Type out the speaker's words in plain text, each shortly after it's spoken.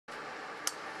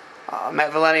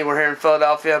Matt Valenti, we're here in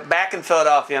Philadelphia. Back in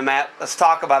Philadelphia, Matt. Let's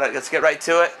talk about it. Let's get right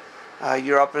to it.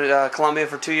 You're up at Columbia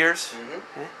for 2 years.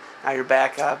 Mm-hmm. Okay. Now you're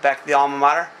back at the alma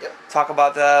mater. Yep. Talk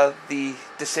about the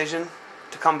decision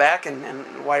to come back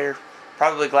and why you're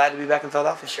probably glad to be back in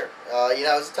Philadelphia. Sure. It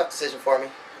was a tough decision for me.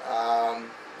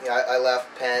 I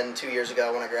left Penn 2 years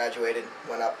ago when I graduated.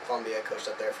 Went up to Columbia, coached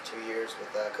up there for 2 years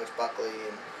with Coach Buckley,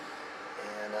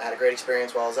 and I had a great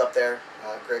experience while I was up there.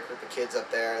 Great group of kids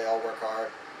up there. They all work hard.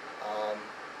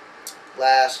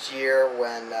 Last year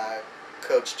when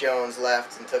Coach Jones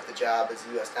left and took the job as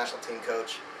the U.S. national team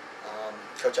coach,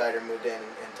 Coach Eider moved in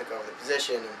and took over the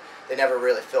position, and they never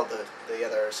really filled the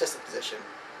other assistant position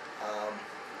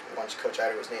once Coach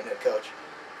Eider was named head coach.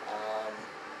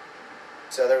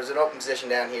 So there was an open position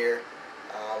down here.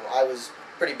 I was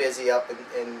pretty busy up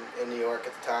in New York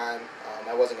at the time.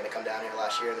 I wasn't going to come down here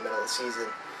last year in the middle of the season.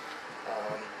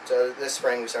 So this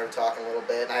spring we started talking a little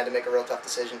bit, and I had to make a real tough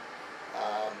decision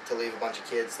to leave a bunch of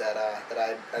kids that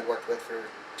I'd worked with for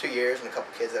 2 years and a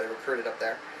couple kids that I recruited up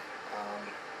there.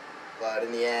 But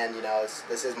in the end,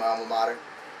 this is my alma mater,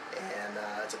 and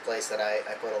it's a place that I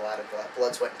put a lot of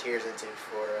blood, sweat, and tears into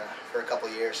for a couple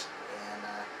years, and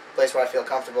a place where I feel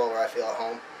comfortable, where I feel at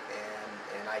home,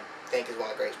 and I think is one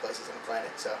of the greatest places on the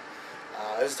planet. So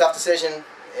it was a tough decision,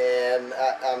 and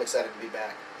I'm excited to be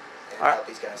back and help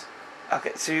these guys.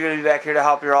 Okay, so you're going to be back here to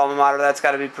help your alma mater. That's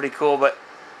got to be pretty cool. But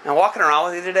walking around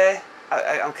with you today,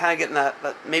 I'm kind of getting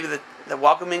maybe the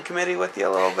welcoming committee with you a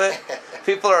little bit.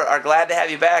 People are glad to have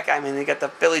you back. I mean, they got the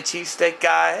Philly cheesesteak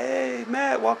guy. Hey,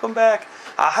 Matt, welcome back.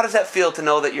 How does that feel to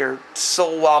know that you're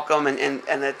so welcome and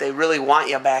that they really want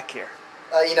you back here?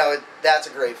 That's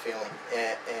a great feeling.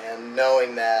 And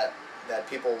knowing that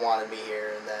people wanted me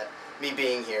here and that me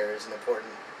being here is an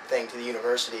important thing to the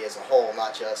university as a whole,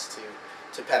 not just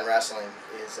to Penn Wrestling,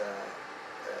 it's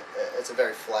a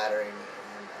very flattering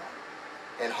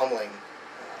and humbling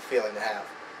feeling to have.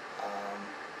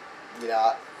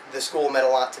 The school meant a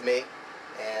lot to me,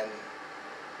 and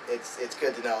it's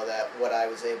good to know that what I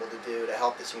was able to do to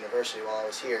help this university while I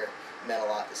was here meant a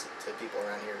lot to people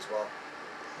around here as well.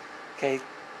 Okay,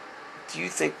 do you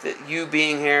think that you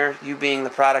being here, you being the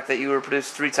product that you were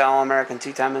produced, 3-time All-American,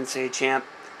 2-time NCAA champ,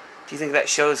 do you think that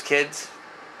shows kids,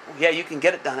 yeah, you can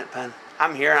get it done at Penn.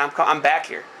 I'm here, I'm back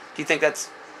here. Do you think that's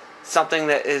something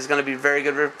that is going to be very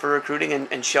good for recruiting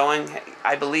and showing, hey,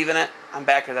 I believe in it, I'm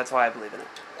back here, that's why I believe in it?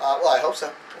 Well, I hope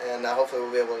so, and hopefully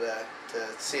we'll be able to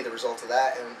see the results of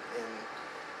that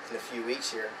in a few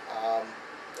weeks here.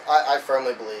 I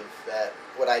firmly believe that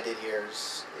what I did here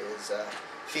is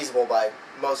feasible by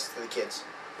most of the kids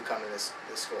who come to this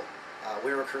school.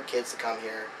 We recruit kids to come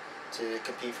here to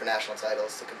compete for national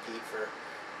titles, to compete for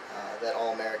that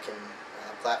All-American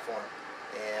platform,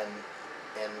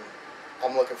 and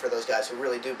I'm looking for those guys who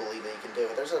really do believe that you can do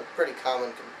it. There's a pretty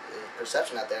common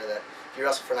perception out there that if you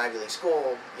wrestle for an Ivy League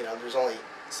school, there's only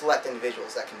select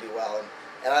individuals that can do well,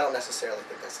 and I don't necessarily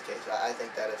think that's the case. I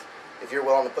think that if you're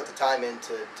willing to put the time in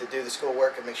to do the school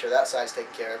work and make sure that side's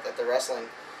taken care of, that the wrestling,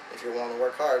 if you're willing to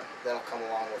work hard, that'll come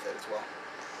along with it as well.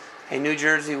 Hey, New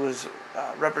Jersey was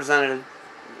represented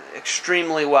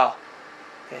extremely well.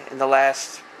 Okay, in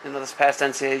this past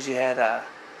NCAAs, you had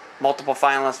multiple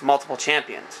finalists, multiple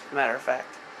champions, as a matter of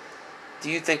fact. Do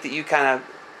you think that you kind of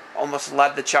almost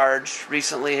led the charge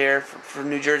recently here for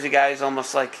New Jersey guys,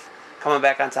 almost like coming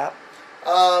back on top?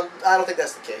 I don't think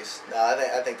that's the case. No,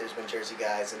 I think there's been Jersey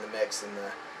guys in the mix in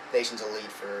the Nation's Elite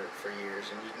for years,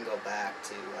 and you can go back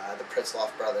to the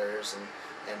Pritzloff brothers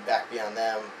and back beyond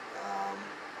them,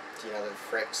 the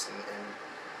Fricks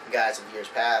and guys of years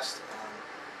past.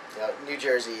 New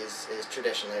Jersey is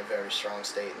traditionally a very strong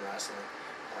state in wrestling.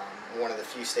 One of the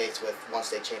few states with one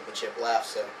state championship left,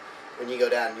 so when you go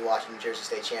down and you watch New Jersey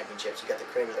State Championships, you got the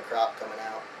cream of the crop coming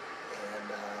out,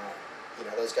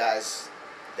 and those guys,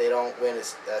 they don't win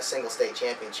a single state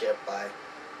championship by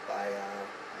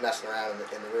messing around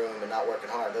in the room and not working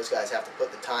hard. Those guys have to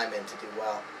put the time in to do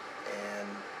well, and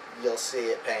you'll see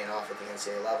it paying off at the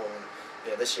NCAA level.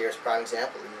 And this year is a prime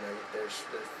example. There's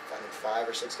I think 5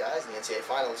 or 6 guys in the NCAA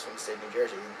finals from the state of New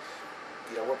Jersey. And,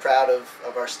 we're proud of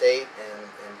our state and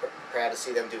proud to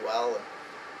see them do well.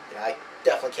 And I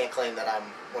definitely can't claim that I'm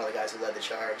one of the guys who led the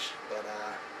charge, but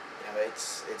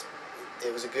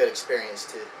it was a good experience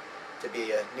to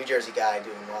be a New Jersey guy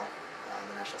doing well on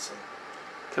the national scene.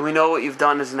 Can we know what you've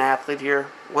done as an athlete here?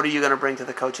 What are you going to bring to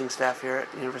the coaching staff here at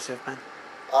the University of Penn?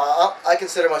 I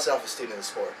consider myself a student of the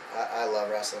sport. I love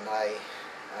wrestling. I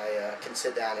can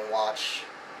sit down and watch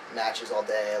matches all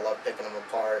day. I love picking them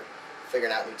apart,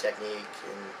 figuring out new technique,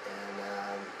 and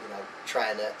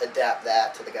trying to adapt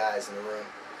that to the guys in the room.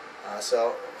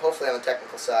 So hopefully on the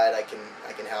technical side I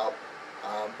can help,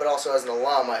 but also as an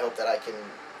alum I hope that I can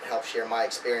help share my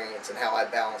experience and how I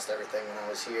balanced everything when I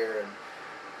was here,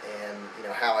 and you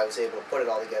know how I was able to put it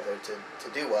all together to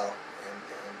do well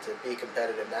and to be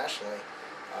competitive nationally,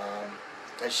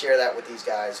 and share that with these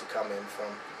guys who come in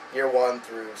from year one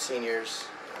through seniors,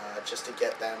 just to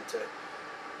get them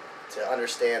to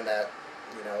understand that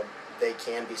you know they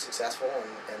can be successful,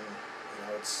 and you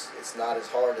know it's not as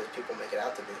hard as people make it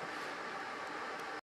out to be.